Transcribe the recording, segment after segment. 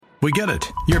We get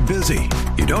it. You're busy.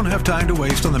 You don't have time to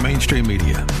waste on the mainstream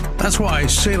media. That's why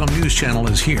Salem News Channel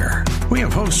is here. We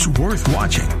have hosts worth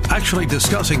watching, actually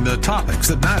discussing the topics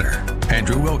that matter.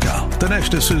 Andrew Wilkow,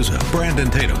 Dinesh D'Souza, Brandon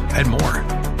Tatum, and more.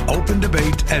 Open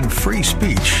debate and free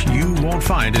speech you won't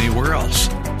find anywhere else.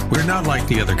 We're not like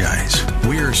the other guys.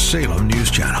 We're Salem News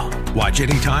Channel. Watch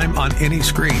anytime on any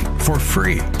screen for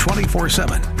free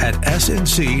 24/7 at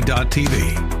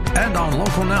snc.tv and on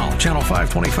Local Now, Channel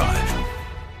 525.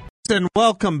 And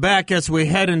welcome back as we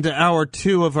head into hour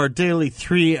 2 of our daily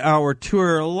 3-hour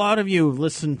tour. A lot of you who've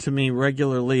listened to me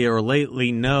regularly or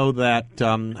lately know that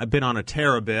I've been on a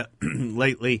tear a bit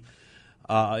lately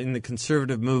in the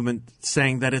conservative movement,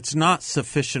 saying that it's not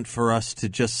sufficient for us to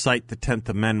just cite the 10th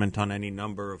Amendment on any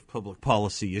number of public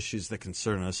policy issues that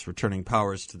concern us, returning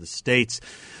powers to the states.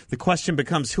 The question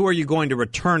becomes, who are you going to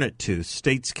return it to?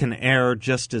 States can err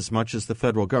just as much as the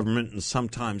federal government, and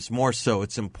sometimes more so.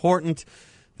 It's important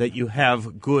that you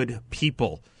have good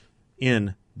people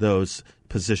in those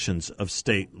positions of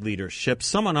state leadership.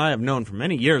 Someone I have known for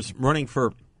many years, running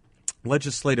for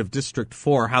Legislative District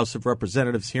 4, House of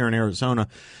Representatives here in Arizona,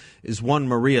 is one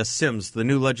Maria Sims. The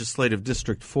new Legislative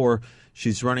District 4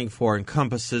 she's running for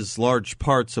encompasses large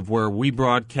parts of where we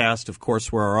broadcast, of course,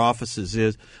 where our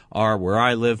offices are, where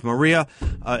I live. Maria,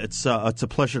 it's a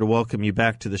pleasure to welcome you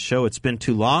back to the show. It's been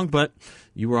too long, but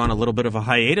you were on a little bit of a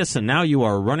hiatus, and now you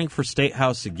are running for State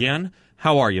House again.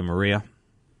 How are you, Maria?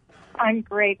 I'm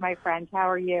great, my friend. How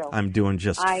are you? I'm doing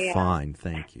just fine,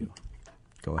 thank you.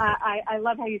 Go ahead. I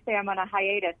love how you say I'm on a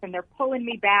hiatus, and they're pulling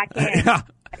me back in. Yeah.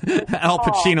 Al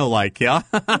Pacino-like, yeah?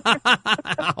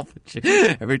 Al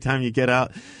Pacino. Every time you get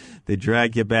out, they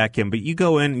drag you back in. But you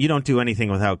go in, you don't do anything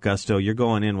without gusto. You're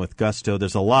going in with gusto.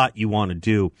 There's a lot you want to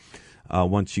do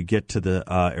once you get to the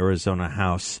Arizona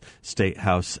House, State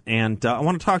House. And I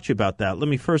want to talk to you about that. Let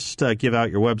me first give out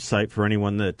your website for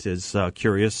anyone that is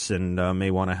curious and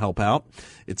may want to help out.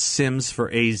 It's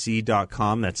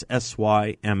simsforaz.com. That's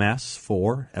SYMS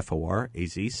for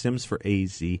FORAZ,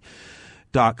 simsforaz.com.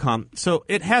 So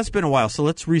it has been a while, so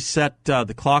let's reset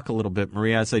the clock a little bit,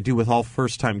 Maria, as I do with all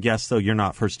first-time guests, though you're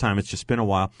not first time. It's just been a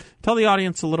while. Tell the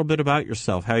audience a little bit about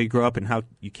yourself, how you grew up and how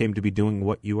you came to be doing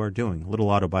what you are doing. A little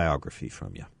autobiography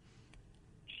from you.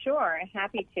 Sure,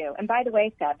 happy to. And by the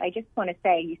way, Seth, I just want to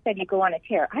say, you said you go on a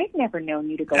tear. I've never known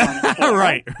you to go on a tear.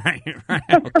 Right.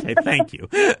 Okay, thank you.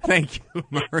 Thank you,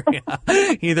 Maria.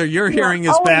 Either your hearing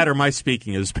is bad or my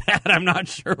speaking is bad. I'm not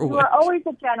sure which. You are always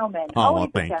a gentleman. Oh,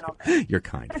 thank you. You're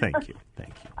kind. Thank you.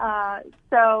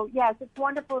 So, yes, it's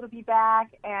wonderful to be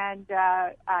back, and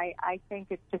I think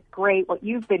it's just great what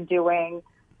you've been doing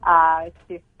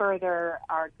to further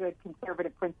our good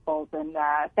conservative principles. And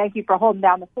thank you for holding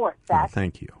down the fort, Seth. Oh,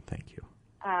 thank you.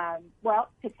 Well,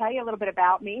 to tell you a little bit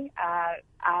about me, I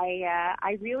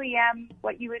really am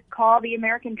what you would call the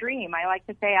American dream. I like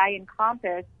to say I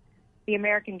encompass the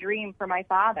American dream for my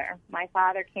father. My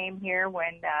father came here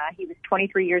when he was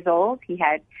 23 years old. He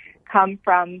had come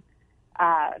from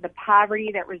the poverty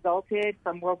that resulted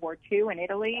from World War II in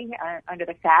Italy under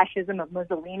the fascism of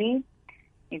Mussolini.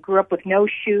 He grew up with no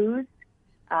shoes.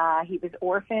 He was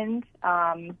orphaned,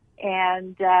 and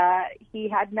he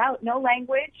had no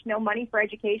language, no money for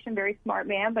education, very smart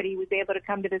man, but he was able to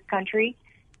come to this country,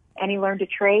 and he learned a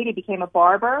trade. He became a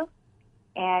barber,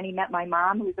 and he met my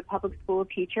mom, who was a public school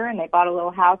teacher, and they bought a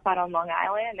little house out on Long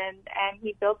Island, and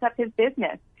he built up his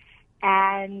business.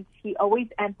 And he always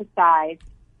emphasized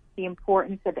the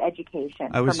importance of education.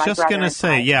 I was just going to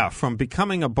say, from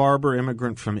becoming a barber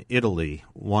immigrant from Italy,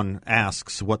 one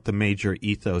asks what the major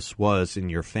ethos was in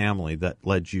your family that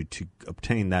led you to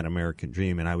obtain that American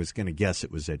dream, and I was going to guess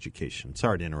it was education.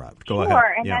 Sorry to interrupt. Go ahead.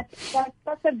 Sure, and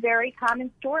that's a very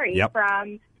common story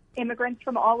from immigrants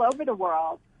from all over the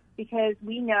world, because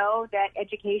we know that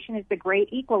education is the great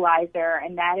equalizer,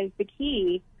 and that is the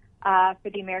key for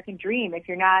the American dream. If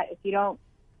you don't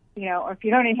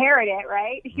inherit it,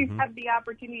 right, you have the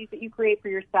opportunities that you create for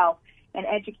yourself. And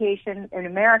education in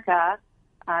America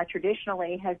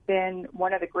traditionally has been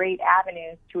one of the great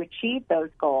avenues to achieve those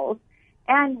goals,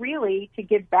 and really to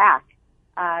give back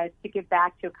to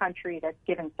a country that's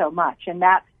given so much. And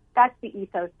that's the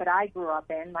ethos that I grew up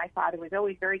in. My father was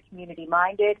always very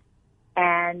community-minded,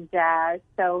 and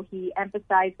so he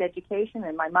emphasized education.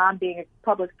 And my mom being a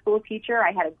public school teacher,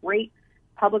 I had a great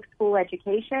public school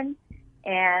education.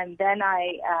 And then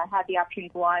I had the opportunity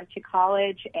to go on to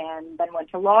college, and then went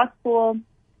to law school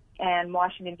in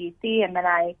Washington, D.C., and then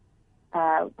I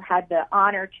had the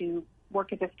honor to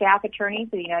work as a staff attorney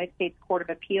for the United States Court of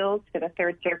Appeals for the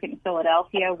Third Circuit in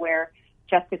Philadelphia, where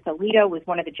Justice Alito was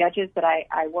one of the judges that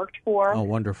I worked for. Oh,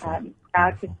 wonderful.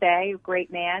 Proud to say,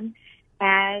 great man.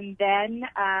 And then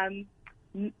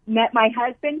met my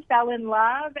husband, fell in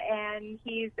love, and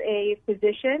he's a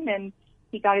physician, and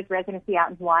he got his residency out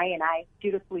in Hawaii, and I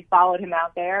dutifully followed him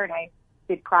out there, and I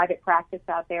did private practice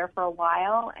out there for a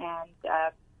while, and,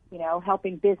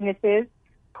 helping businesses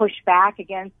push back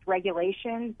against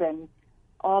regulations and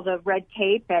all the red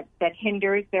tape that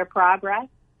hinders their progress.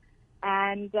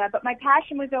 And but my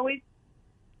passion was always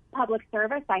public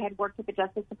service. I had worked at the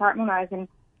Justice Department when I was in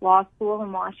law school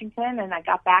in Washington, and I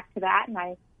got back to that, and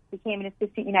I became an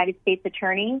assistant United States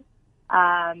attorney.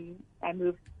 I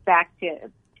moved back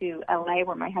to L.A.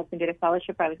 where my husband did a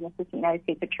fellowship. I was an assistant United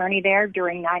States attorney there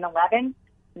during 9/11.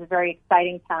 It was a very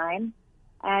exciting time.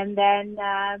 And then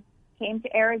came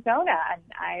to Arizona, and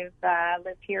I've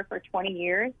lived here for 20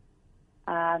 years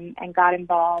and got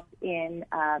involved in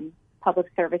public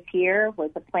service here,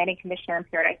 was a planning commissioner in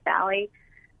Paradise Valley.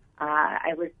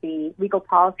 I was the legal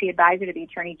policy advisor to the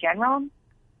Attorney General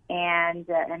and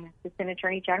an assistant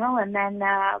Attorney General, and then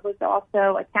was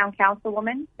also a town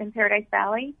councilwoman in Paradise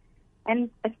Valley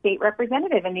and a state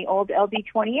representative in the old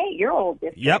LD28, your old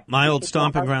district. Yep, my old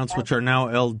stomping grounds, which are now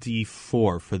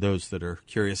LD4, for those that are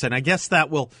curious. And I guess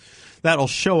that'll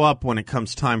show up when it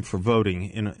comes time for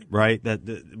voting, right?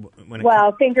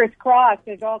 Fingers crossed.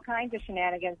 There's all kinds of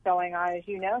shenanigans going on, as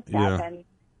you know, Seth. Yeah. And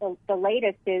the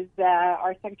latest is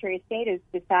our Secretary of State has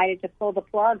decided to pull the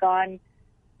plug on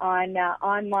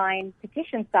online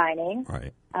petition signing.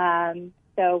 Right.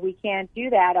 So we can't do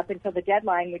that up until the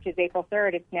deadline, which is April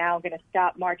 3rd. It's now going to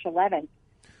stop March 11th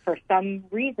for some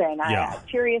reason, a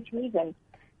curious reason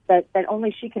that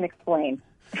only she can explain.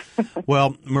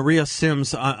 Well, Maria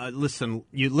Sims, listen,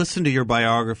 you listen to your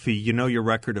biography, you know your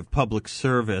record of public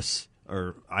service,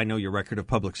 or I know your record of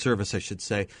public service, I should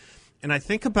say. And I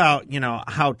think about,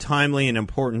 how timely and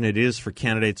important it is for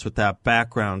candidates with that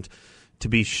background to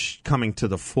be coming to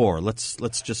the fore.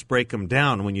 Let's just break them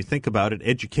down. When you think about it,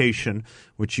 education,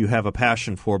 which you have a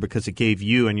passion for because it gave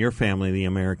you and your family the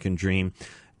American dream,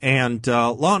 and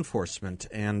law enforcement,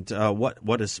 and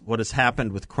what has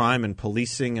happened with crime and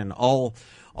policing and all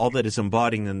that is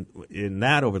embodied in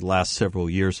that over the last several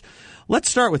years. Let's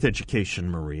start with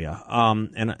education, Maria.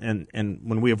 And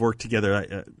when we have worked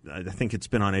together, I think it's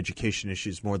been on education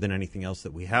issues more than anything else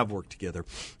that we have worked together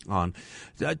on.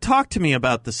 Talk to me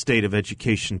about the state of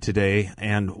education today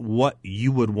and what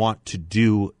you would want to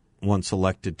do once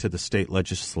elected to the state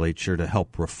legislature to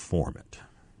help reform it.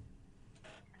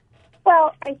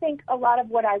 Well, I think a lot of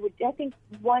what I think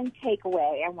one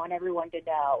takeaway I want everyone to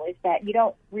know is that you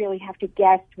don't really have to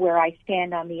guess where I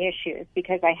stand on the issues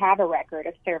because I have a record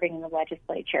of serving in the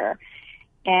legislature.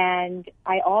 And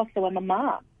I also am a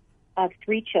mom of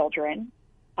 3 children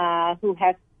who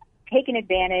have taken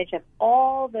advantage of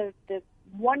all the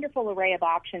wonderful array of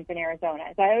options in Arizona.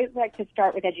 So I always like to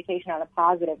start with education on a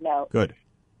positive note. Good.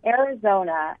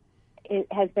 Arizona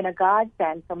has been a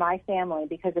godsend for my family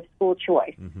because of school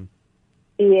choice. Mm-hmm.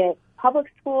 Be it public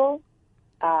school,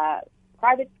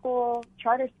 private school,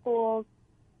 charter schools,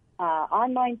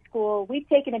 online school, we've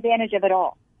taken advantage of it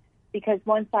all because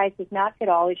one size does not fit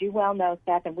all, as you well know,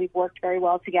 Seth, and we've worked very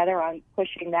well together on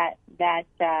pushing that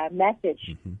message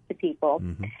mm-hmm. to people.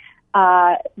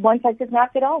 Mm-hmm. One size does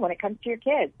not fit all when it comes to your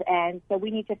kids, and so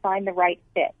we need to find the right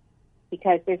fit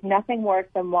because there's nothing worse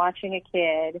than watching a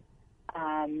kid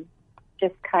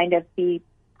just kind of be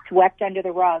swept under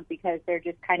the rug because they're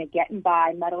just kind of getting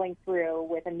by, muddling through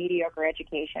with a mediocre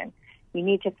education. You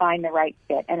need to find the right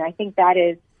fit. And I think that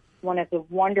is one of the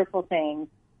wonderful things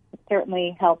that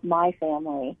certainly helped my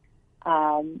family,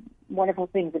 wonderful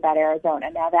things about Arizona.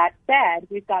 Now, that said,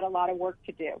 we've got a lot of work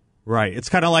to do. Right. It's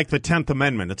kind of like the 10th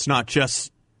Amendment. It's not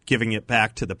just giving it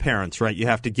back to the parents, right? You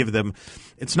have to give them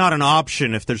 – it's not an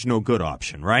option if there's no good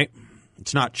option, right?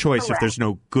 It's not choice Correct. If there's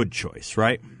no good choice,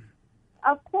 right?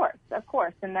 Of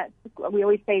course. And that's, we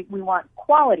always say we want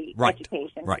quality right.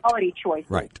 education, right. quality choices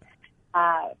right.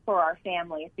 For our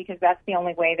families because that's the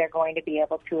only way they're going to be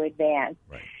able to advance.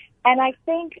 Right. And I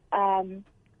think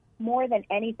more than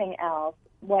anything else,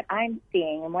 what I'm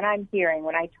seeing and what I'm hearing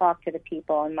when I talk to the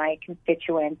people and my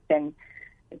constituents and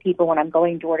the people when I'm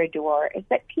going door to door is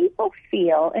that people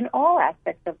feel in all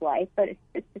aspects of life, but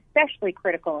it's especially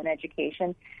critical in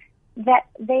education, that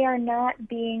they are not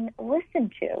being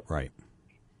listened to. Right.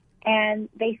 And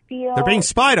they feel... They're being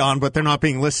spied on, but they're not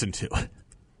being listened to.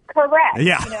 Correct.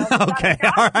 Yeah. Okay.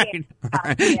 All right.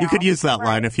 You could use that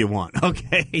line if you want.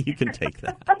 Okay. You can take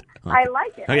that. Okay. I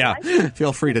like it. Oh, yeah. Like it.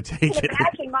 Feel free to take it.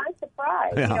 Imagine my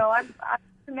surprise. Yeah. I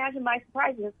imagine my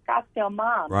surprise as a Scottsdale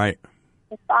mom. Right.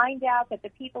 To find out that the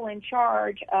people in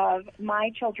charge of my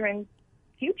children's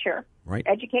future, right.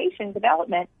 education,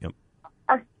 development, yep.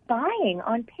 are spying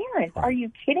on parents. Are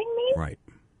you kidding me? Right.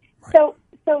 So,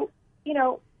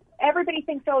 everybody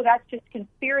thinks, oh, that's just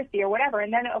conspiracy or whatever,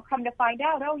 and then it'll come to find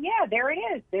out, oh, yeah, there it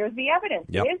is. There's the evidence.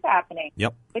 Yep. It is happening.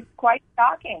 Yep. It's quite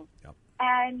shocking. Yep.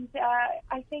 And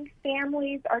I think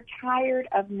families are tired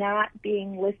of not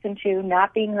being listened to,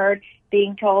 not being heard,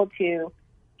 being told to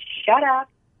shut up,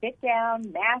 sit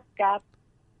down, mask up.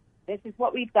 This is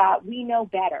what we've got. We know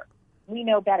better. We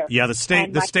know better. Yeah, the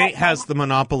state has the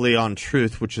monopoly on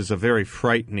truth, which is a very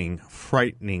frightening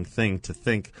thing to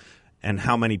think, and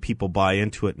how many people buy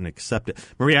into it and accept it.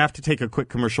 Maria, I have to take a quick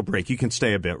commercial break. You can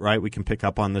stay a bit, right? We can pick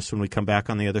up on this when we come back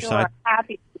on the other side.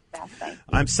 Happy to do that. Thank you.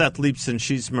 I'm Seth Leibson.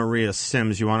 She's Maria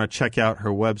Sims. You want to check out her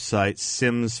website,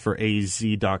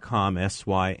 simsforaz.com,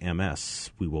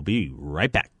 SYMS. We will be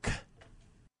right back.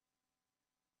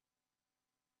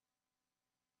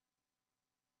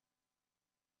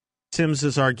 Sims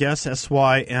is our guest,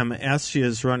 SYMS. She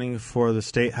is running for the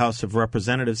State House of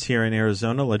Representatives here in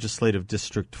Arizona, Legislative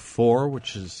District 4,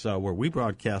 which is where we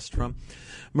broadcast from.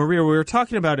 Maria, we were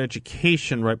talking about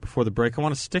education right before the break. I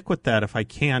want to stick with that, if I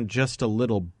can, just a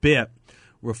little bit.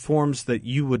 Reforms that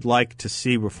you would like to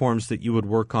see, reforms that you would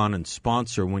work on and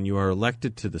sponsor when you are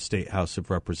elected to the State House of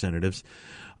Representatives.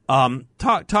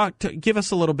 Give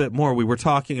us a little bit more. We were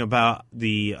talking about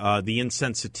the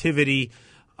insensitivity.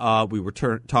 We were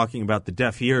talking about the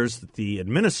deaf ears that the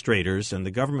administrators and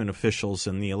the government officials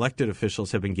and the elected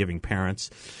officials have been giving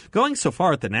parents, going so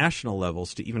far at the national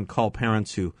levels to even call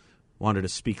parents who wanted to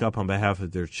speak up on behalf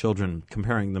of their children,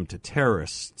 comparing them to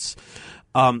terrorists.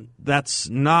 That's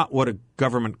not what a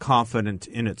government confident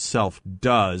in itself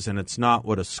does, and it's not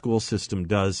what a school system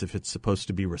does if it's supposed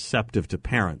to be receptive to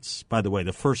parents. By the way,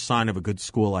 the first sign of a good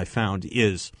school, I found,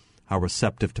 is how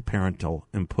receptive to parental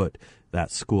input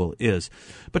that school is.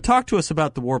 But talk to us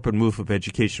about the warp and move of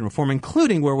education reform,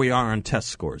 including where we are on test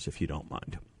scores, if you don't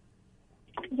mind.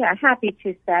 Yeah, happy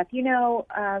to, Seth.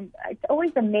 It's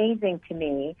always amazing to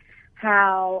me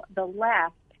how the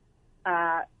left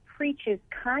preaches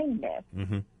kindness,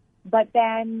 but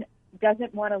then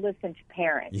doesn't want to listen to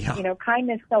parents. Yeah.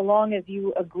 Kindness so long as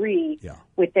you agree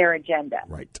with their agenda.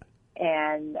 Right.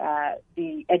 And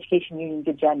the education union's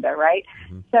agenda, right?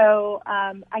 So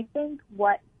I think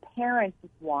what parents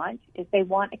want is they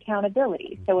want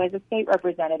accountability. So as a state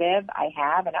representative, I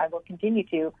have and I will continue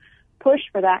to push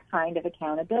for that kind of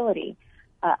accountability.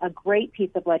 A great piece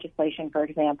of legislation, for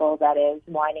example, that is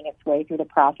winding its way through the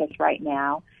process right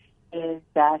now is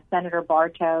Senator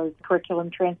Bartow's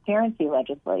curriculum transparency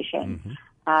legislation,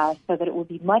 so that it will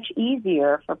be much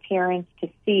easier for parents to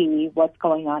see what's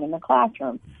going on in the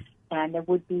classroom. And there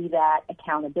would be that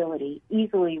accountability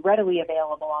easily, readily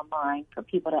available online for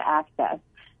people to access.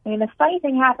 I mean, the funny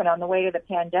thing happened on the way to the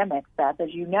pandemic, Seth,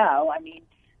 as you know. I mean,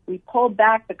 we pulled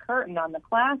back the curtain on the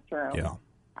classroom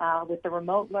with the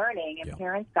remote learning, and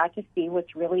parents got to see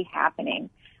what's really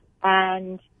happening.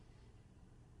 And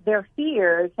their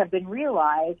fears have been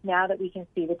realized now that we can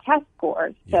see the test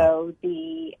scores. So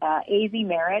the AZ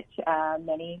Merit,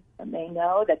 many may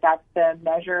know that that's the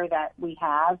measure that we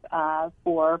have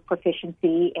for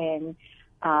proficiency in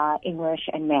English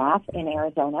and math in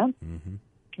Arizona.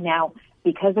 Now,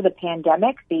 because of the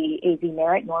pandemic, the AZ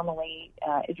Merit normally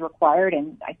is required,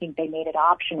 and I think they made it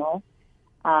optional.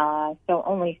 So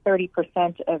only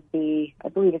 30% of I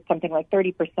believe it's something like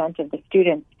 30% of the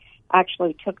students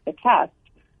actually took the test,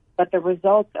 but the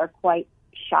results are quite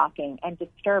shocking and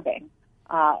disturbing.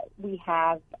 We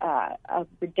have a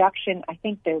reduction. I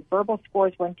think the verbal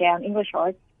scores went down. English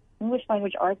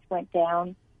language arts went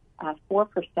down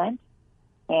 4%,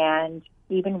 and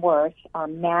even worse, our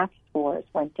math scores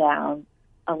went down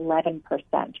 11%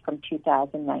 from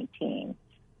 2019.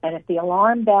 And if the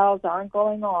alarm bells aren't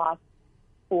going off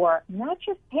for not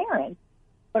just parents,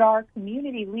 but our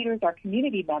community leaders, our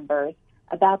community members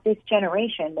about this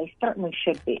generation, they certainly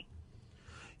should be.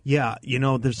 Yeah,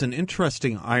 there's an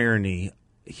interesting irony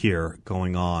here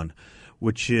going on,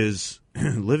 which is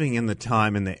living in the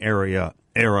time and the era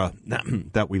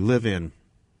that we live in.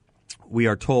 We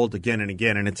are told again and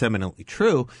again, and it's eminently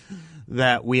true,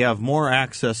 that we have more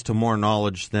access to more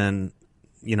knowledge than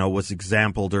was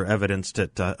exampled or evidenced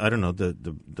at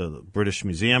the British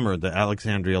Museum or the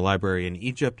Alexandria Library in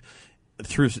Egypt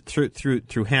through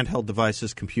handheld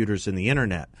devices, computers, and the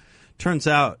internet. Turns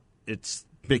out it's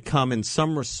become, in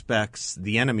some respects,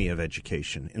 the enemy of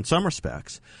education. In some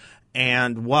respects.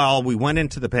 And while we went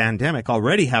into the pandemic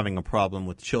already having a problem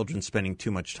with children spending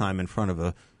too much time in front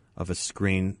of a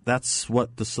screen, that's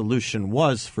what the solution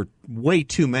was for way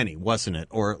too many, wasn't it?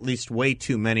 Or at least way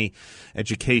too many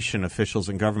education officials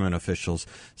and government officials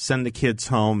send the kids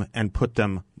home and put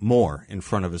them more in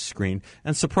front of a screen.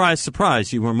 And surprise,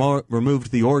 surprise, you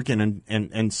removed the organ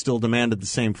and still demanded the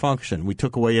same function. We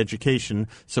took away education,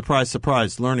 surprise,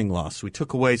 surprise, learning loss. We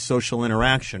took away social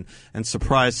interaction, and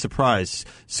surprise, surprise,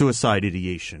 suicide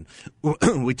ideation.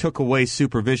 We took away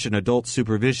supervision, adult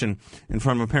supervision in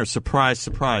front of a parent. Surprise,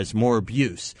 surprise, more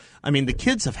abuse. I mean, the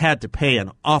kids have had to pay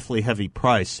an awfully heavy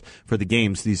price for the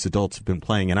games these adults have been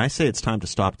playing, and I say it's time to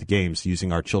stop the games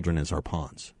using our children as our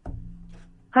pawns.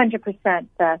 100%,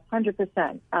 Beth,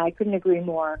 100%. I couldn't agree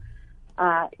more.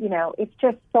 It's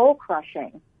just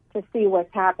soul-crushing to see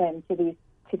what's happened to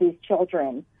these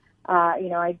children.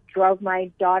 I drove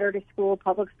my daughter to school,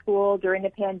 public school, during the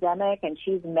pandemic, and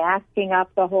she's masking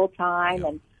up the whole time,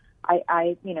 and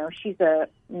she's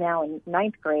now a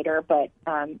ninth grader, but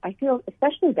I feel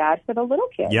especially bad for the little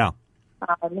kids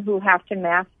who have to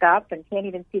mask up and can't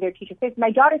even see their teacher's face.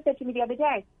 My daughter said to me the other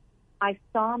day, I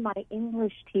saw my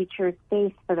English teacher's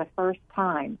face for the first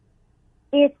time.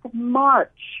 It's March.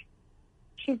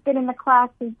 She's been in the class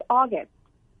since August.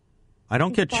 I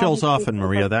don't get chills often,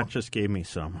 Maria. That just gave me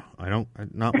some.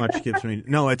 Not much gives me.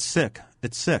 No, it's sick.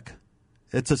 It's sick.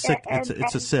 It's a sick. It's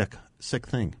a sick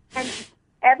thing. And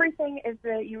everything is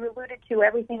you alluded to.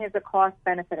 Everything is a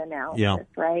cost-benefit analysis,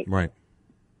 right? Right.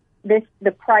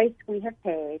 The price we have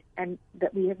paid and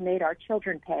that we have made our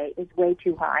children pay is way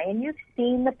too high. And you've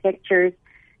seen the pictures.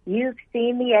 You've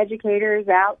seen the educators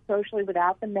out socially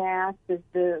without the masks,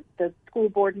 the school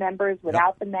board members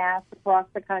without the masks across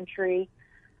the country.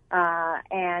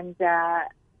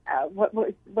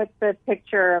 What's the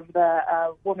picture of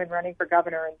the woman running for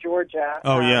governor in Georgia?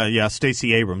 Oh,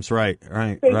 Stacey Abrams, right.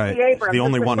 Stacey Abrams, the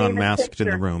only one unmasked in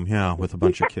the room, with a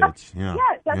bunch of kids. Yeah,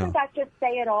 doesn't that just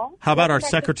say it all? How about our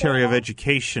Secretary of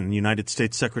Education, United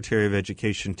States Secretary of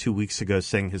Education, 2 weeks ago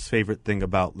saying his favorite thing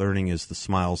about learning is the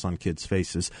smiles on kids'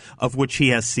 faces, of which he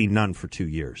has seen none for 2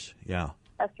 years. Yeah.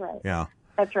 That's right. Yeah.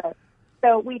 That's right.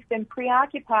 So we've been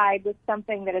preoccupied with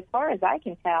something that, as far as I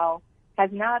can tell, has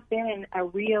not been a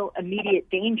real immediate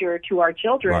danger to our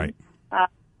children. Right.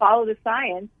 Follow the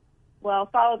science. Well,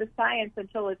 follow the science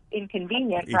until it's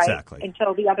inconvenient, exactly. Right?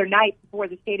 Until the other night before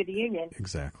the State of the Union.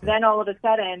 Exactly. Then all of a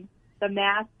sudden, the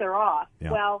masks are off.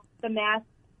 Yeah. Well, the masks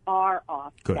are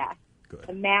off. Good. Yes. Good.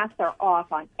 The masks are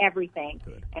off on everything.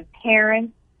 Good. And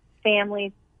parents,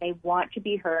 families, they want to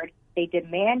be heard. They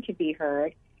demand to be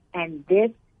heard. And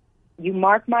this, you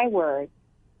mark my words,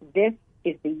 this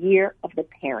is the year of the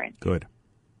parent. Good.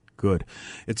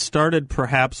 It started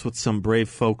perhaps with some brave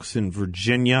folks in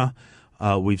Virginia.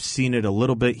 We've seen it a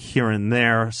little bit here and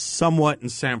there, somewhat in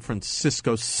San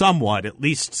Francisco, at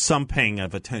least some paying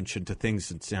of attention to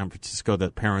things in San Francisco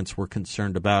that parents were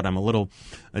concerned about.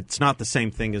 It's not the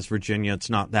same thing as Virginia. It's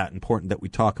not that important that we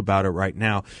talk about it right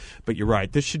now. But you're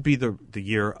right. This should be the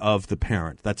year of the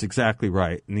parent. That's exactly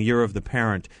right. And the year of the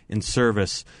parent in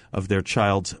service of their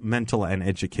child's mental and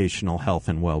educational health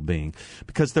and well-being.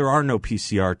 Because there are no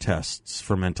PCR tests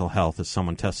for mental health, as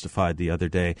someone testified the other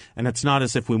day. And it's not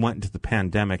as if we went into the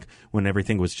pandemic when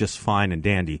everything was just fine and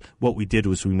dandy. What we did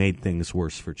was we made things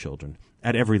worse for children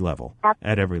at every level.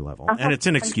 And it's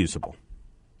inexcusable.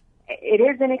 It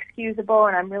is inexcusable,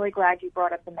 and I'm really glad you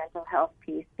brought up the mental health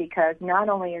piece, because not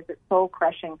only is it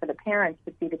soul-crushing for the parents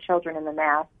to see the children in the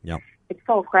mask, it's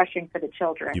soul-crushing for the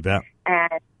children. You bet.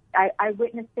 And I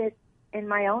witnessed it in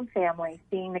my own family,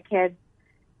 seeing the kids,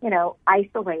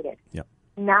 isolated,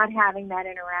 not having that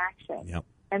interaction.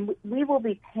 And we will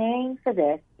be paying for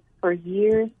this for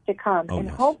years to come.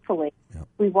 Hopefully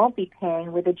we won't be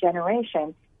paying with a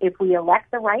generation if we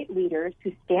elect the right leaders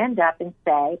who stand up and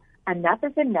say, enough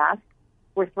is enough.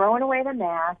 We're throwing away the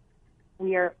mask.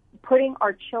 We are putting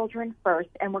our children first,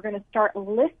 and we're going to start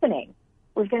listening.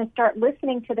 We're going to start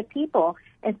listening to the people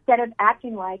instead of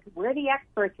acting like we're the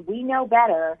experts, we know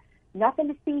better, nothing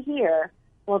to see here.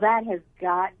 Well, that has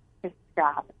got to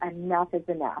stop. Enough is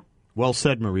enough. Well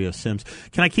said, Maria Sims.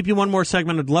 Can I keep you one more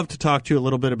segment? I'd love to talk to you a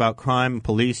little bit about crime and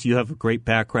police. You have a great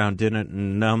background in it,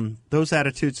 and those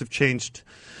attitudes have changed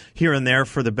here and there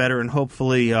for the better, and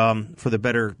hopefully for the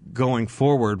better going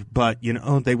forward. But,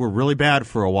 they were really bad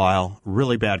for a while,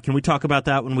 really bad. Can we talk about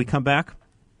that when we come back?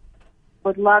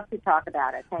 Would love to talk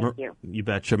about it. Thank you. You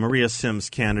betcha. Maria Sims,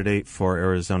 candidate for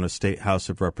Arizona State House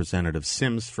of Representatives.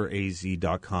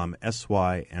 SimsForAZ.com,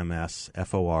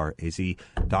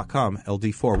 SYMSFORAZ.com,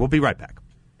 LD4. We'll be right back.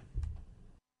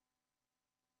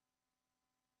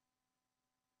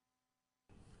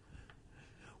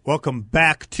 Welcome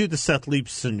back to the Seth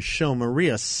Leibsohn Show.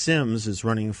 Maria Sims is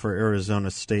running for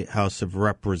Arizona State House of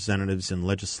Representatives in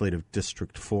Legislative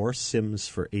District 4,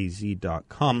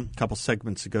 simsforaz.com. A couple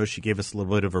segments ago, she gave us a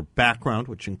little bit of her background,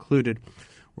 which included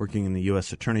working in the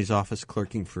U.S. Attorney's Office,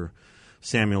 clerking for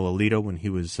Samuel Alito when he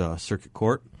was circuit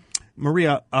court.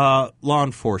 Maria, law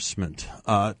enforcement,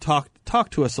 talk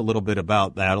to us a little bit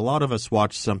about that. A lot of us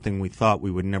watched something we thought we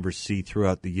would never see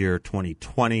throughout the year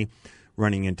 2020.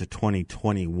 Running into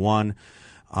 2021,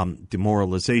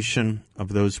 demoralization of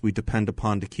those we depend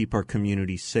upon to keep our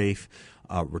community safe,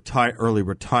 early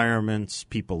retirements,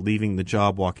 people leaving the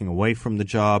job, walking away from the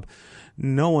job.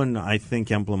 No one, I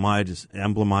think,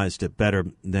 emblemized it better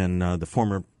than the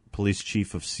former police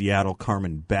chief of Seattle,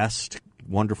 Carmen Best,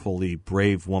 wonderfully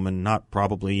brave woman, not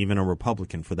probably even a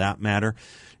Republican for that matter,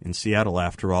 in Seattle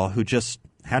after all, who just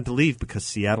had to leave because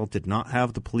Seattle did not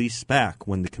have the police back.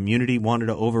 When the community wanted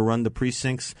to overrun the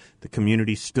precincts, the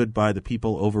community stood by the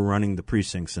people overrunning the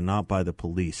precincts and not by the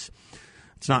police.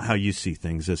 It's not how you see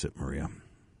things, is it, Maria?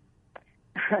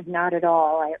 Not at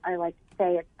all. I like to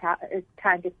say it's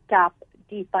time to stop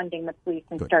defunding the police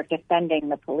and start defending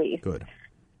the police. Good.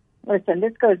 Listen,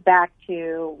 this goes back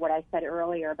to what I said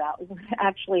earlier about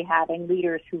actually having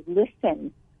leaders who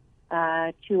listen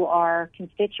to our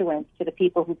constituents, to the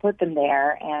people who put them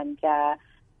there, and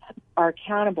are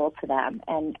accountable to them.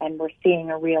 And we're seeing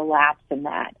a real lapse in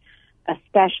that,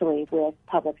 especially with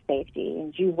public safety.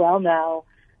 And you well know,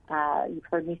 you've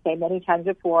heard me say many times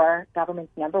before,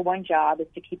 government's number one job is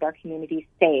to keep our communities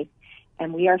safe.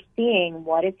 And we are seeing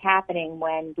what is happening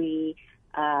when we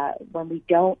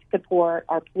don't support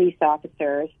our police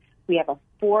officers. We have a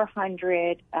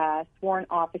 400 sworn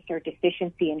officer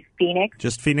deficiency in Phoenix.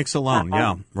 Just Phoenix alone,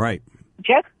 yeah, right.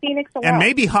 Just Phoenix alone. And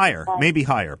maybe higher,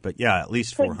 but yeah, at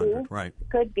least 400, right.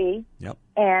 Could be. Yep.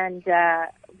 And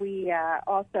we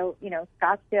also,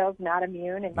 Scottsdale's not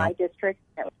immune in my district.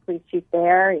 That was police chief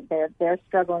there. They're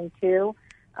struggling too.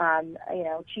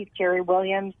 Chief Jerry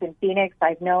Williams in Phoenix,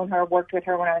 I've known her, worked with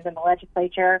her when I was in the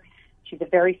legislature. She's a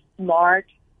very smart,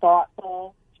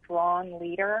 thoughtful, strong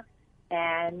leader,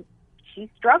 and she's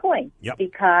struggling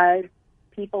because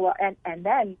people are, and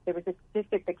then there was a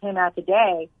statistic that came out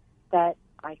today that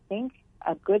I think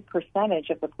a good percentage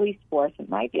of the police force, it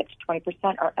might be up to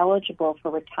 20%, are eligible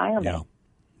for retirement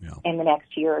in the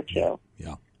next year or two.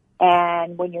 Yeah.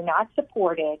 And when you're not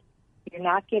supported, you're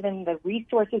not given the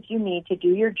resources you need to do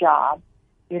your job,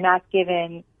 you're not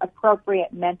given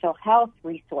appropriate mental health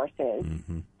resources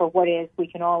for what is, we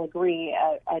can all agree,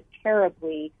 a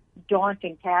terribly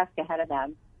daunting task ahead of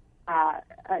them.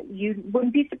 You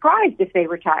wouldn't be surprised if they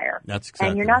retire. That's exactly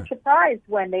and you're not surprised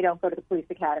when they don't go to the police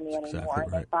academy anymore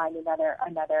and they find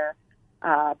another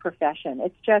profession.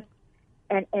 It's just,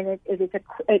 and it is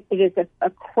a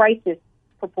crisis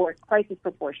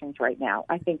proportions right now.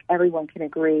 I think everyone can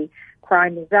agree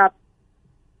crime is up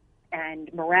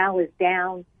and morale is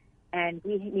down, and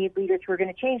we need leaders who are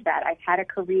going to change that. I've had a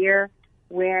career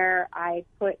where I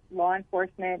put law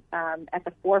enforcement at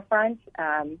the forefront.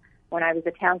 When I was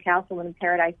a town councilman in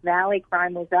Paradise Valley,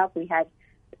 crime was up. We had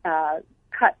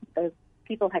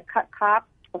people had cut cops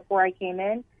before I came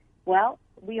in. Well,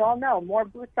 we all know more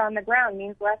boots on the ground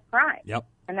means less crime. Yep.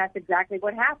 And that's exactly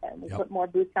what happened. We put more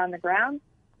boots on the ground,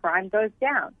 crime goes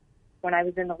down. When I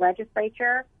was in the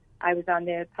legislature, I was on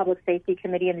the Public Safety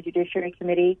Committee and the Judiciary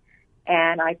Committee,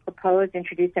 and I proposed,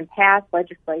 introduced, and passed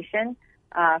legislation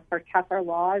for tougher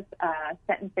laws,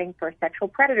 sentencing for sexual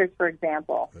predators, for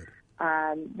example.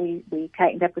 We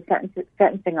tightened up the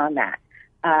sentencing on that.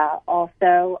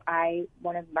 Also,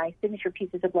 one of my signature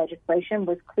pieces of legislation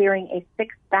was clearing a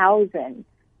 6,000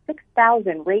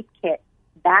 rape kit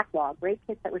backlog, rape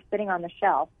kits that were sitting on the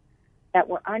shelf that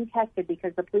were untested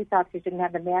because the police officers didn't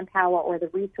have the manpower or the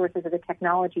resources or the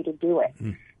technology to do it.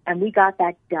 And we got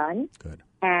that done. Good.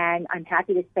 And I'm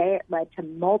happy to say it led to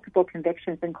multiple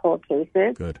convictions in cold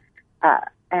cases. Good.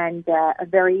 And a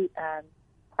very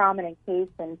prominent case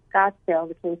in Scottsdale,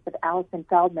 the case of Allison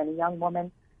Feldman, a young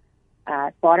woman,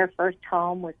 bought her first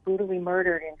home, was brutally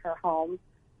murdered in her home.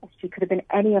 She could have been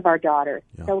any of our daughters.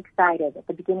 So excited at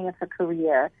the beginning of her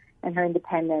career and her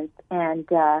independence, and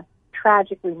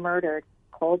tragically murdered.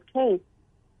 Cold case.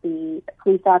 The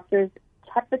police officers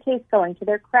kept the case going to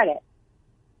their credit,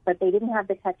 but they didn't have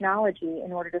the technology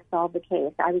in order to solve the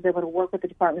case. I was able to work with the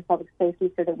Department of Public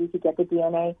Safety so that we could get the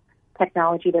DNA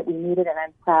technology that we needed, and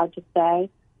I'm proud to say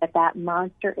that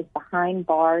monster is behind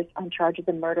bars on charges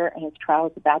of murder, and his trial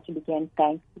is about to begin,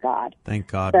 thanks God. Thank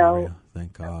God, so, Maria.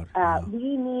 Thank God.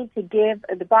 We need to give,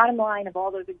 the bottom line of all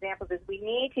those examples is we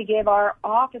need to give our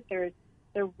officers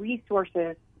the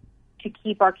resources to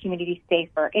keep our community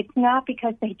safer. It's not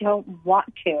because they don't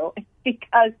want to. It's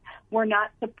because we're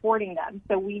not supporting them.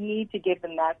 So we need to give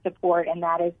them that support, and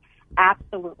that is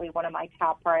absolutely one of my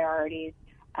top priorities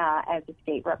as a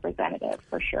state representative,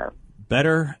 for sure.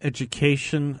 Better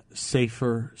education,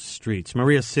 safer streets.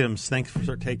 Maria Sims, thanks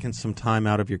for taking some time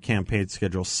out of your campaign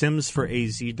schedule.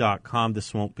 SimsForAZ.com.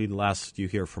 This won't be the last you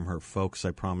hear from her, folks.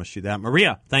 I promise you that.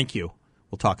 Maria, thank you.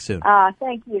 We'll talk soon.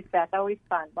 Thank you, Seth. Always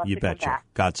fun. Love you to betcha. come back.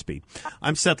 Godspeed.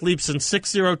 I'm Seth Leibson,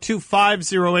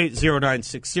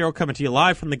 602-508-0960, coming to you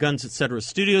live from the Guns Etc.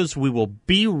 studios. We will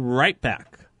be right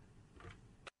back.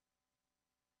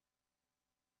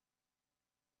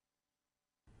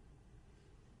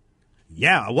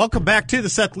 Yeah, welcome back to the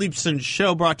Seth Leibson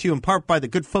Show, brought to you in part by the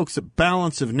good folks at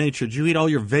Balance of Nature. Did you eat all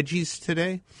your veggies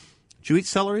today? Did you eat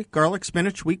celery, garlic,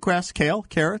 spinach, wheatgrass, kale,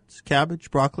 carrots, cabbage,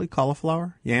 broccoli,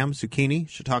 cauliflower, yam, zucchini,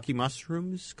 shiitake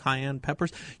mushrooms, cayenne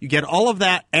peppers? You get all of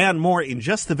that and more in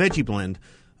just the veggie blend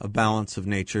of Balance of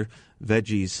Nature,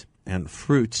 veggies and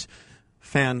fruits.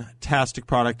 Fantastic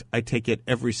product. I take it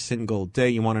every single day.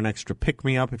 You want an extra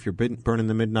pick-me-up if you're burning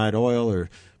the midnight oil or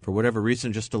for whatever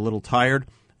reason just a little tired.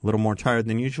 A little more tired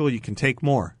than usual, you can take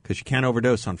more because you can't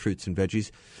overdose on fruits and veggies.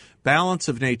 Balance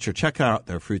of Nature. Check out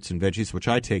their fruits and veggies, which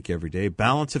I take every day.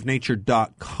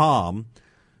 Balanceofnature.com.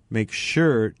 Make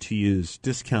sure to use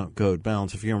discount code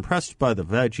BALANCE. If you're impressed by the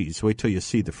veggies, wait till you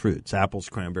see the fruits. Apples,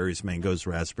 cranberries, mangoes,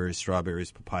 raspberries,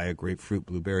 strawberries, papaya, grapefruit,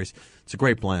 blueberries. It's a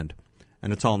great blend,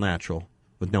 and it's all natural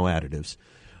with no additives.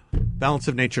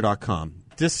 Balanceofnature.com.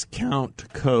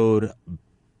 Discount code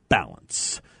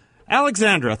BALANCE.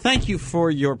 Alexandra, thank you for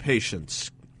your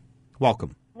patience.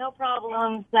 Welcome. No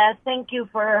problem, Seth. Thank you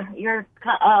for your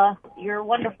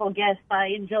wonderful guest. I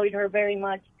enjoyed her very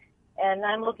much, and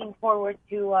I'm looking forward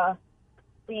to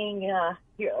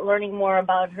learning more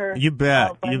about her. You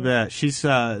bet. You bet. She's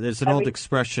there's an old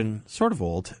expression, sort of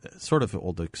old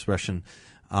expression.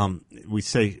 We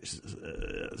say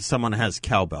someone has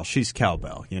cowbell. She's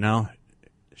cowbell. You know,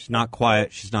 she's not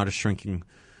quiet. She's not a shrinking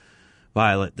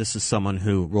violet. This is someone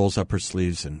who rolls up her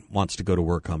sleeves and wants to go to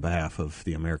work on behalf of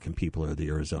the American people or the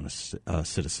Arizona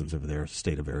citizens of their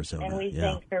state of Arizona. And we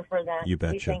thank her for that. You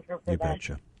betcha. We thank her for you that.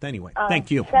 betcha. Anyway,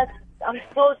 thank you. Seth, I'm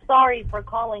so sorry for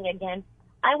calling again.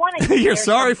 I want to. You're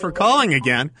sorry for calling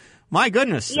again? My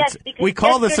goodness. Yes, because we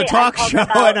call this a talk show,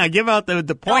 and I give out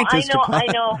the point is to call. I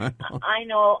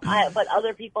know, but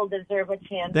other people deserve a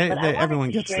chance. Everyone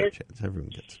gets their chance.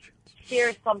 Everyone gets a chance.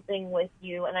 Share something with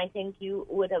you, and I think you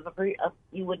would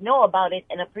know about it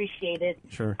and appreciate it.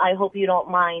 Sure. I hope you don't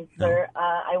mind, No. sir.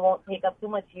 I won't take up too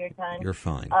much of your time. You're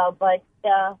fine. But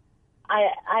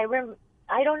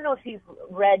I don't know if you've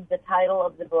read the title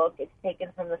of the book. It's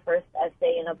taken from the first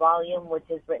essay in a volume, which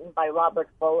is written by Robert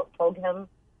Fulghum.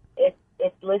 It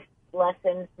lists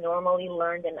lessons normally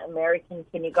learned in American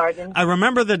kindergarten. I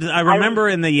remember in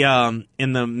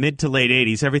the mid to late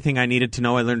 80s, everything I needed to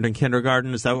know I learned in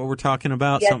kindergarten. Is that what we're talking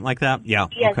about? Yes. Something like that? Yeah.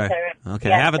 Yes, okay. sir. Okay.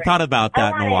 Yes, I haven't thought about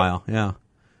that in a while. Yeah.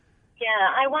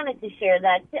 Yeah, I wanted to share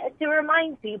that to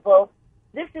remind people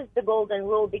this is the golden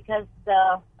rule because,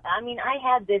 I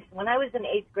had this when I was in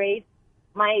 8th grade.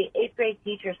 My 8th grade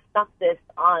teacher stuck this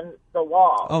on the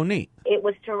wall. Oh, neat. It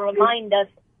was to remind us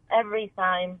every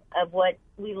time of what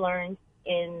we learned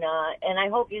and I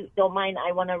hope you don't mind.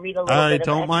 I want to read a little bit. I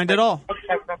don't mind at all.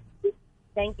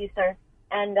 Thank you, sir.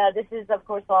 And this is, of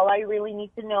course, All I Really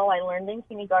Need to Know, I Learned in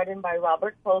Kindergarten by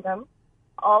Robert Fulghum.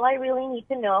 All I really need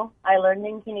to know, I learned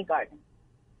in kindergarten.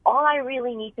 All I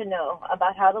really need to know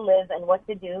about how to live and what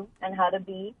to do and how to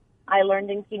be, I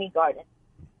learned in kindergarten.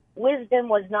 Wisdom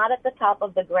was not at the top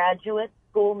of the graduate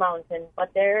school mountain,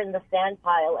 but there in the sand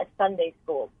pile at Sunday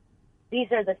school.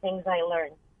 These are the things I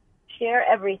learned. Share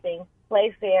everything,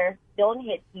 play fair, don't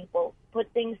hit people,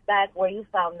 put things back where you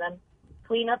found them,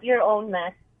 clean up your own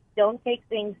mess, don't take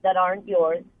things that aren't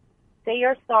yours, say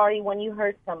you're sorry when you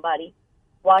hurt somebody,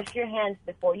 wash your hands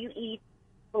before you eat,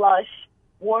 flush,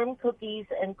 warm cookies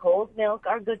and cold milk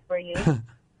are good for you,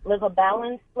 live a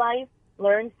balanced life,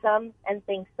 learn some and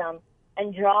think some,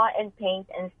 and draw and paint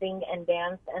and sing and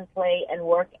dance and play and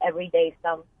work every day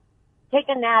some. Take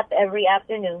a nap every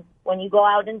afternoon. When you go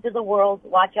out into the world,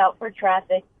 watch out for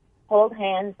traffic, hold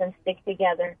hands and stick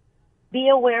together. Be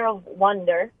aware of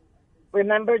wonder.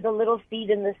 Remember the little seed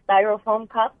in the styrofoam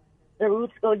cup? The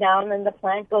roots go down and the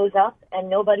plant goes up, and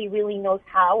nobody really knows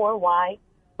how or why,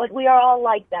 but we are all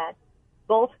like that.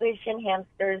 Goldfish and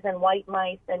hamsters and white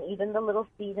mice and even the little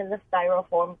seed in the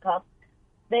styrofoam cup.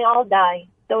 They all die,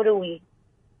 so do we.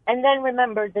 And then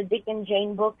remember the Dick and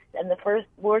Jane books and the first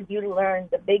word you learn,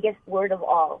 the biggest word of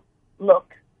all,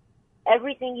 look.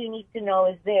 Everything you need to know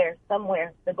is there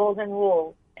somewhere, the golden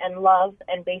rule, and love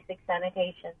and basic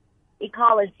sanitation,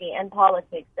 ecology and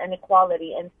politics and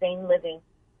equality and sane living.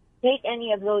 Take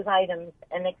any of those items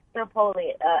and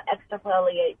extrapolate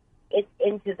it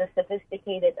into the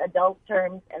sophisticated adult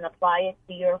terms and apply it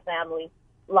to your family,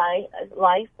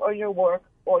 life or your work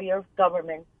or your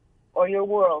government or your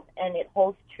world, and it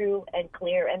holds true and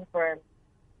clear and firm.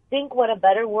 Think what a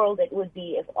better world it would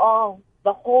be if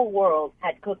the whole world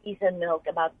had cookies and milk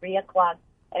about 3 o'clock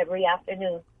every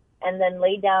afternoon, and then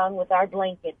lay down with our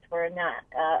blankies for a nap.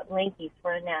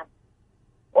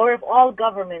 Or if all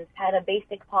governments had a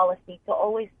basic policy to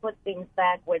always put things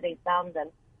back where they found them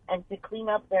and to clean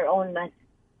up their own mess.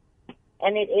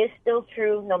 And it is still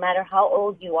true, no matter how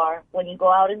old you are, when you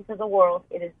go out into the world,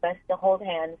 it is best to hold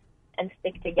hands and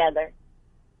stick together.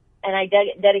 And I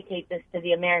dedicate this to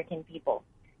the American people.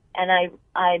 And I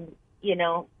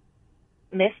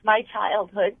miss my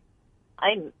childhood.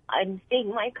 I'm seeing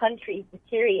my country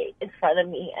deteriorate in front of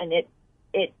me, and it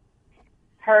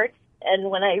hurts.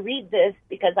 And when I read this,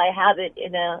 because I have it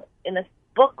in a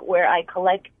book where I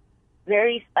collect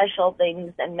very special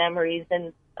things and memories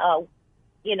and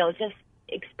just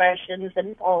expressions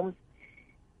and poems,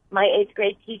 my 8th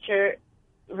grade teacher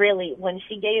really, when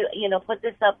she gave put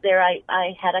this up there,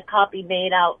 I had a copy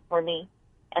made out for me,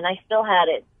 and I still had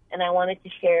it, and I wanted to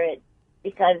share it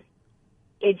because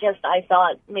I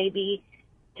thought maybe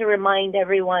to remind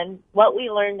everyone what we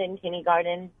learned in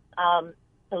kindergarten,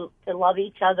 to love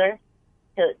each other,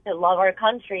 to love our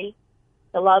country,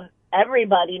 to love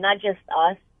everybody, not just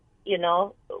us.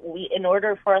 In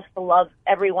order for us to love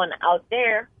everyone out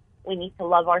there, we need to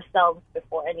love ourselves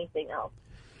before anything else.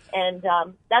 And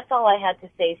that's all I had to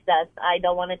say, Seth. I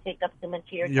don't want to take up too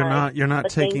much of your time. You're not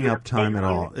taking up time at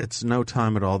all. It's no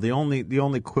time at all. The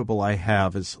only quibble I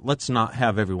have is let's not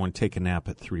have everyone take a nap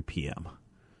at 3 p.m.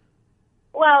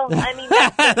 Well, I mean,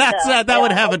 that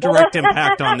would have a direct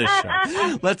impact on this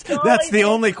show. That's the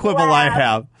only quibble I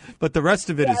have, but the rest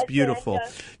of it is beautiful.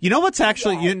 You know what's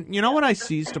actually you know what I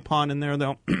seized upon in there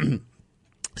though?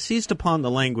 Seized upon the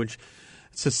language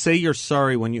to say you're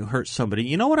sorry when you hurt somebody.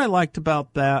 You know what I liked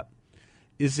about that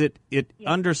is it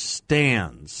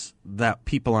understands that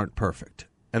people aren't perfect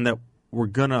and that we're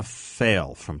gonna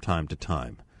fail from time to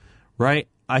time, right?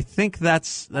 I think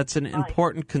that's an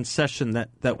important concession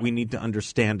that we need to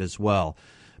understand as well.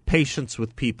 Patience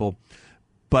with people.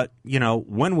 But,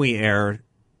 when we err,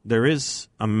 there is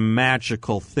a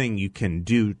magical thing you can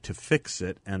do to fix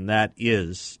it, and that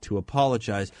is to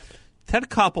apologize. Ted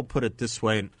Koppel put it this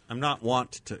way, and I'm not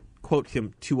wont to quote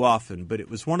him too often, but it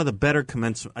was one of the better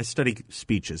commencement. I study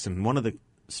speeches, and one of the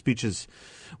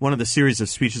series of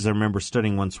speeches I remember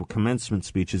studying once were commencement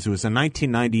speeches. It was a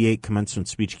 1998 commencement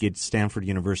speech he gave to Stanford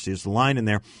University. There's a line in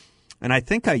there, and I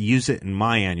think I use it in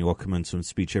my annual commencement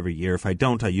speech every year. If I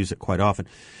don't, I use it quite often.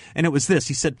 And it was this.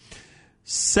 He said,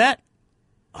 set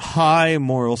high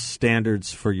moral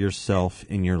standards for yourself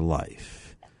in your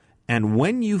life. And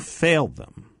when you fail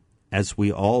them, as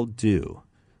we all do,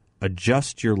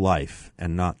 adjust your life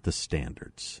and not the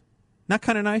standards. Isn't that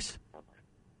kind of nice?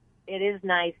 It is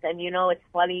nice, and it's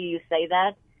funny you say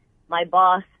that. My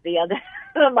boss the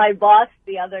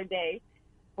other day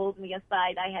pulled me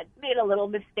aside. I had made a little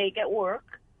mistake at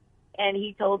work, and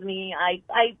he told me I'm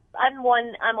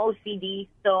OCD,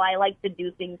 so I like to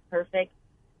do things perfect,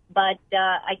 but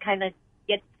I kind of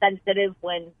get sensitive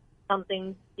when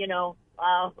something,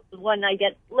 when I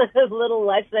get a little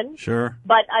lesson. Sure.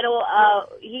 But I don't.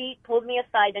 He pulled me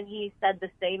aside and he said the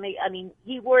same. I mean,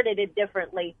 he worded it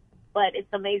differently. But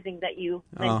it's amazing that you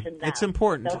mentioned that. It's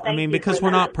important. So because we're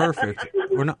not perfect.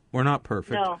 We're not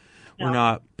perfect. No, we're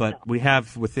not. But we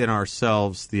have within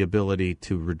ourselves the ability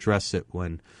to redress it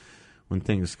when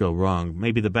things go wrong.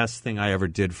 Maybe the best thing I ever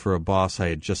did for a boss I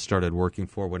had just started working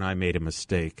for, when I made a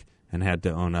mistake and had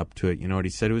to own up to it. You know what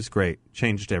he said? It was great.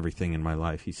 Changed everything in my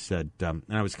life. He said, and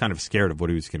I was kind of scared of what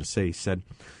he was going to say. He said,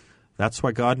 "That's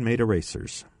why God made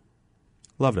erasers."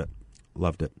 Loved it.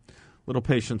 Little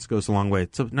patience goes a long way.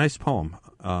 It's a nice poem,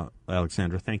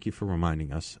 Alexandra. Thank you for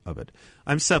reminding us of it.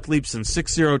 I'm Seth Leibson,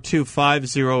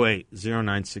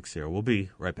 602-508-0960. We'll be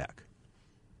right back.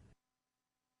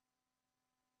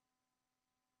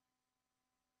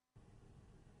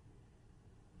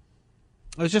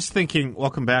 I was just thinking,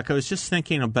 welcome back. I was just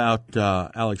thinking about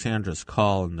Alexandra's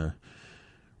call and the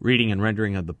reading and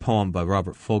rendering of the poem by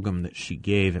Robert Fulghum that she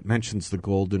gave. It mentions the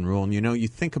golden rule. And, you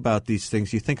think about these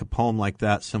things. You think a poem like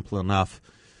that, simple enough,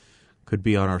 could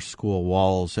be on our school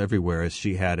walls everywhere as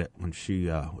she had it when she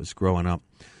was growing up.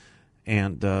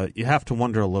 And you have to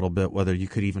wonder a little bit whether you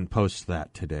could even post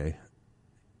that today.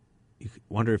 You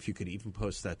wonder if you could even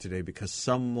post that today because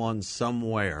someone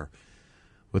somewhere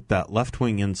with that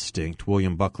left-wing instinct.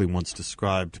 William Buckley once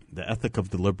described the ethic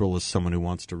of the liberal as someone who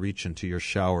wants to reach into your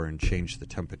shower and change the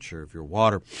temperature of your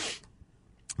water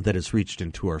that has reached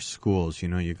into our schools. You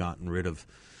know, you gotten rid of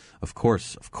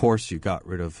course, you got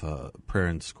rid of prayer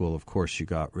in school. Of course, you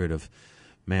got rid of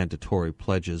mandatory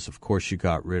pledges. Of course, you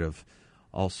got rid of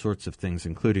all sorts of things,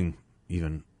 including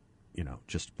even,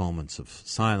 just moments of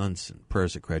silence and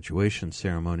prayers at graduation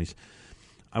ceremonies.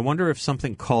 I wonder if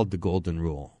something called the Golden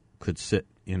Rule could sit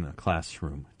in a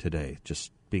classroom today,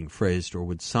 just being phrased, or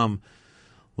would some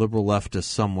liberal leftist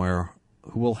somewhere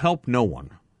who will help no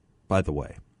one, by the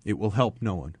way, it will help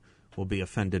no one, will be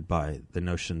offended by the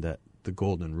notion that the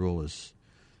Golden Rule is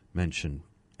mentioned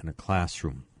in a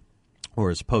classroom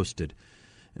or is posted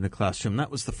in a classroom.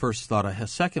 That was the first thought I had.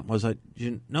 Second was, I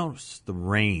didn't notice the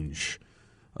range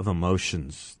of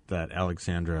emotions that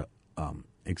Alexandra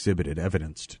exhibited,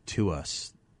 evidenced to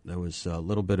us. There was a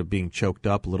little bit of being choked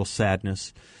up, a little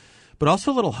sadness, but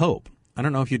also a little hope. I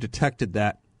don't know if you detected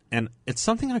that, and it's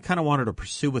something I kind of wanted to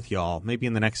pursue with y'all, maybe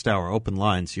in the next hour. Open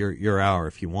lines, your hour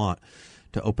if you want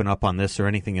to open up on this or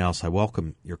anything else. I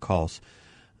welcome your calls.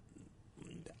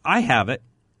 I have it.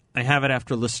 I have it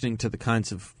after listening to the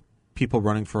kinds of people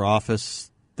running for office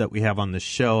that we have on this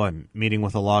show. I'm meeting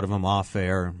with a lot of them off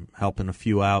air, helping a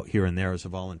few out here and there as a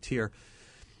volunteer.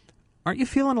 Aren't you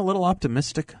feeling a little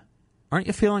optimistic? Aren't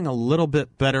you feeling a little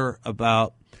bit better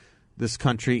about this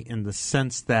country in the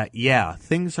sense that, yeah,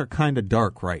 things are kind of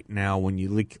dark right now when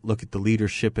you look at the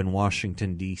leadership in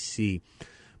Washington, D.C.,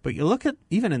 but you look at,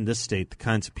 even in this state, the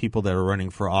kinds of people that are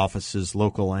running for offices,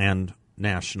 local and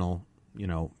national,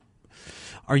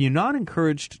 are you not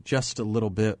encouraged just a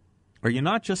little bit? Are you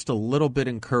not just a little bit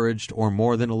encouraged, or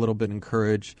more than a little bit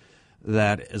encouraged,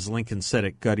 that, as Lincoln said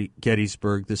at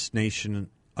Gettysburg, this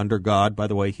nation under God, by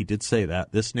the way, he did say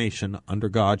that, this nation under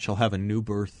God shall have a new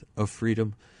birth of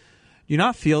freedom? Do you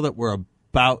not feel that we're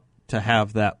about to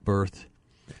have that birth?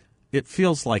 It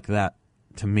feels like that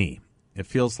to me. It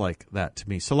feels like that to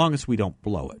me, so long as we don't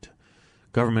blow it.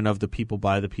 Government of the people,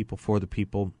 by the people, for the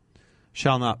people,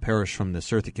 shall not perish from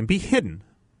this earth. It can be hidden.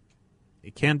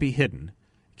 It can be hidden.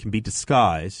 It can be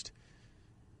disguised.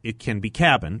 It can be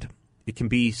cabined. It can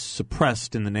be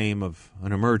suppressed in the name of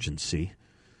an emergency.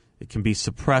 It can be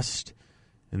suppressed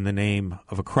in the name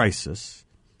of a crisis.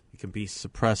 It can be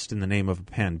suppressed in the name of a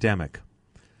pandemic.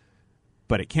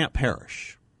 But it can't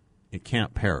perish. It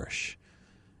can't perish.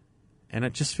 And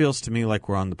it just feels to me like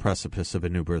we're on the precipice of a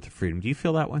new birth of freedom. Do you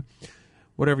feel that way?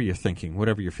 Whatever you're thinking,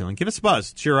 whatever you're feeling, give us a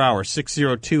buzz. It's your hour,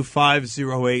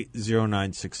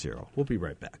 602-508-0960. We'll be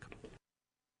right back.